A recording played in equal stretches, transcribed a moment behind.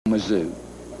Mizzou.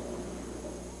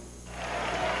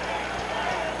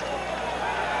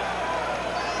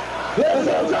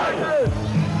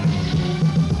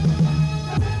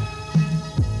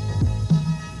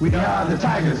 We are the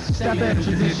Tigers, step in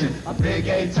tradition. A Big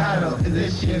A title is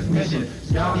this year's mission.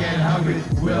 Young and hungry,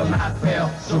 will not fail,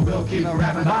 so we'll keep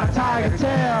rapping about Tiger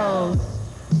Tales.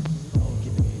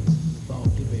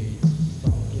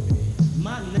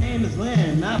 My name is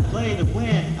Lynn, I play to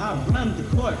win. I run the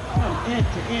court from end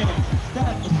to end.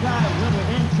 Step aside when we're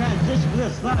in transition. We'll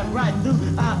slide right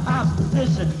through our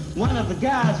opposition. One of the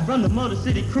guys from the Motor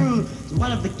City crew is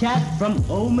one of the cats from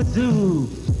old Mizzou.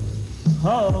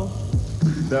 Oh.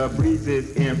 The breeze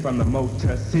is in from the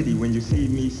Motor City. When you see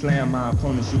me slam my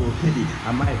opponents, you will pity.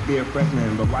 I might be a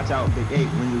freshman, but watch out, Big 8.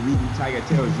 When you read Tiger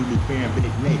Tales, you be fearing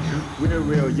Big Nate. We're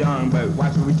real young, but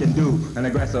watch what we can do. An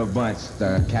aggressive bunch,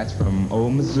 the cats from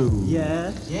old Mizzou.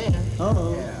 Yeah.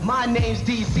 Oh. My name's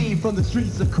DC from the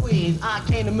streets of Queens. I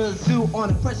came to Mizzou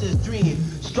on a precious dream.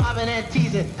 Striving and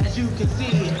teasing, as you can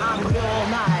see. I'm real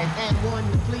nice and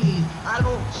one to please. I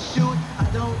don't shoot, I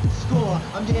don't score.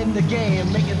 I'm in the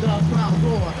game, making the crowd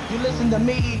roar. You listen to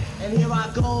me, and here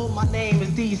I go. My name is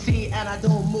DC, and I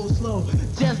don't move slow.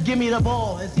 Just give me the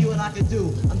ball and see what I can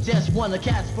do. I'm just one of the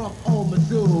cats from old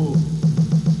Mizzou.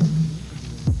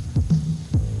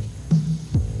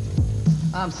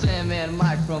 I'm Sandman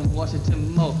Mike from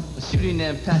Washington, Mo. Shooting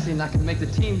and passing, I can make the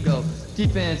team go.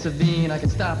 Defensive being, I can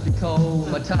stop the cold.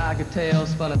 My Tiger Tail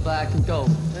spun of black and gold.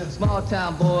 Small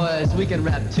town boys, we can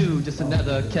rap too. Just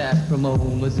another cat from old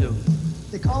Mizzou.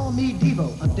 They call me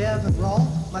Devo, I'm Dev and Raw.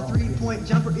 My three-point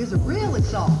jumper is really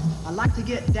soft. I like to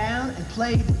get down and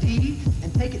play the D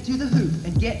and take it to the hoop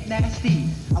and get nasty.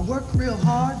 I work real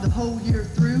hard the whole year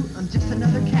through. I'm just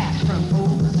another cat from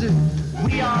old Mizzou.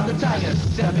 We are the Tigers,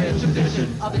 step in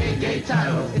tradition. A Big A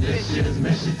title is this year's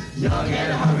mission. Young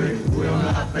and hungry, will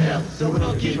not fail, so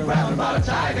we'll keep rapping about a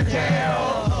Tiger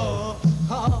Tale.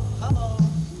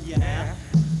 Yeah.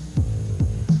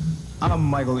 I'm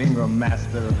Michael Ingram,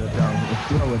 master of the dunk. If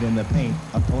throw it in the paint,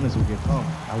 opponents will get pumped.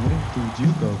 I went through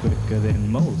JUCO quicker than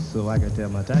most, so I can tell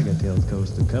my Tiger Tales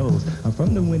coast to coast. I'm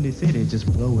from the Windy City,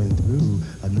 just blowing through.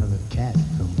 Another cat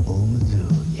from old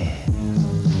Mizzou, yeah.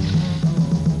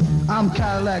 I'm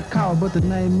Cadillac Carl, but the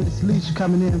name is Leash.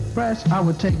 Coming in fresh, I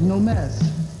would take no mess.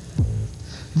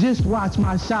 Just watch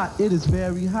my shot, it is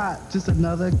very hot. Just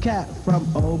another cat from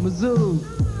old Mizzou.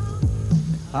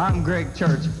 I'm Greg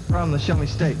Church from the Show Me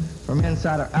State. From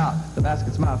inside or out, the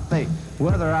basket's my fate.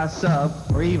 Whether I sub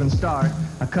or even start,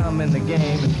 I come in the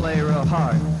game and play real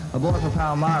hard. A boy from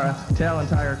Palmyra, telling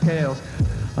Tiger Tales,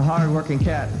 a hard-working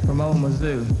cat from old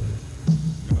Mizzou.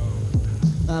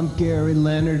 I'm Gary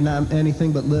Leonard, and I'm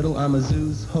anything but little. I'm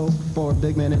Mizzou's hope for a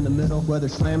big man in the middle. Whether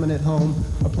slamming at home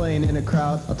or playing in a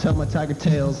crowd, I'll tell my Tiger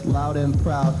Tales loud and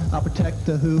proud. I'll protect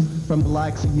the hoop from the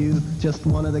likes of you, just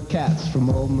one of the cats from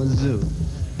old Mizzou.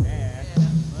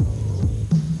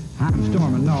 I'm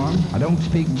Stormin' Norm. I don't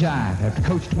speak jive. After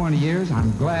coach 20 years,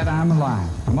 I'm glad I'm alive.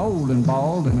 I'm old and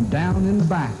bald, and I'm down in the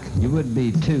back. You would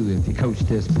be too if you coached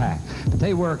this pack. But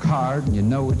they work hard, and you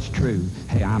know it's true.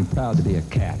 Hey, I'm proud to be a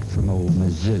cat from old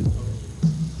Mizzou.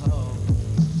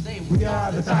 We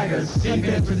are the Tigers, step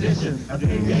in tradition. A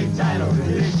Big A title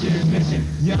is this year's mission.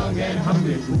 Young and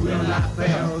hungry, will not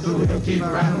fail, so we'll keep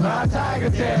rapping about Tiger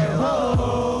Tale.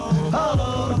 Oh,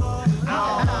 oh,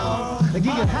 ow,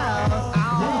 Giga house,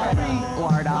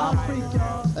 I'm free,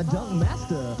 a dunk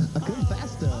master, a